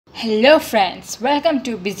Hello friends, welcome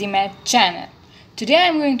to Busy Math channel. Today I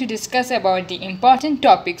am going to discuss about the important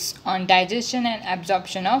topics on digestion and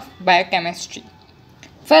absorption of biochemistry.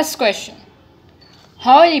 First question: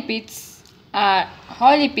 How lipids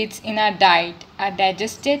in our diet are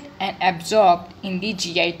digested and absorbed in the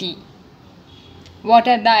GIT? What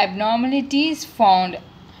are the abnormalities found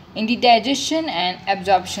in the digestion and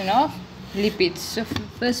absorption of lipids? So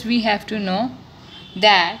first we have to know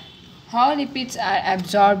that how lipids are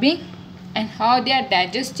absorbing and how they are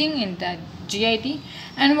digesting in the GIT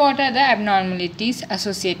and what are the abnormalities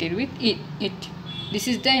associated with it. This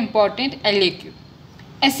is the important LAQ.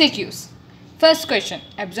 SAQs. First question: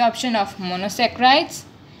 absorption of monosaccharides.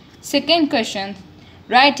 Second question: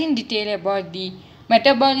 write in detail about the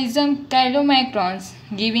metabolism chylomicrons,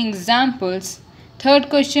 giving examples. Third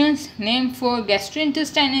question: name 4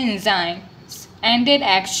 gastrointestinal enzymes and their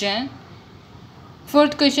action.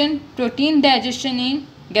 Fourth question: protein digestion in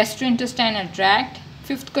gastrointestinal tract.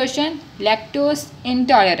 Fifth question: lactose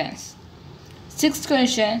intolerance. Sixth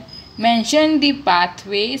question: mention the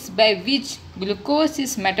pathways by which glucose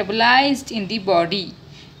is metabolized in the body.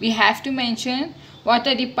 We have to mention what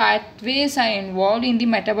are the pathways are involved in the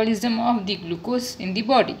metabolism of the glucose in the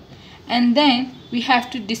body, and then we have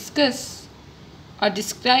to discuss or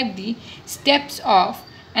describe the steps of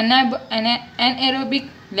anaerobic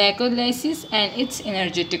glycolysis and its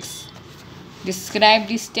energetics. Describe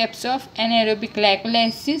the steps of anaerobic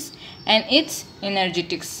glycolysis and its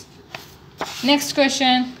energetics. Next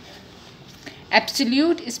question: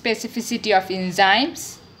 absolute specificity of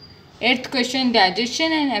enzymes. Eighth question: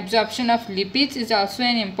 digestion and absorption of lipids is also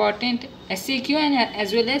an important SAQ and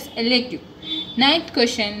as well as LAQ. Ninth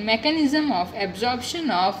question: mechanism of absorption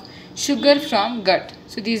of sugar from gut.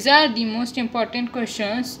 So these are the most important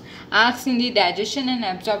questions asked in the digestion and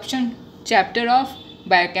absorption chapter of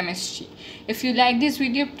biochemistry. If you like this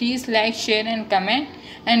video, please like, share and comment,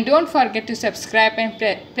 and don't forget to subscribe and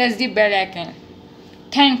press the bell icon.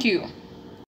 Thank you.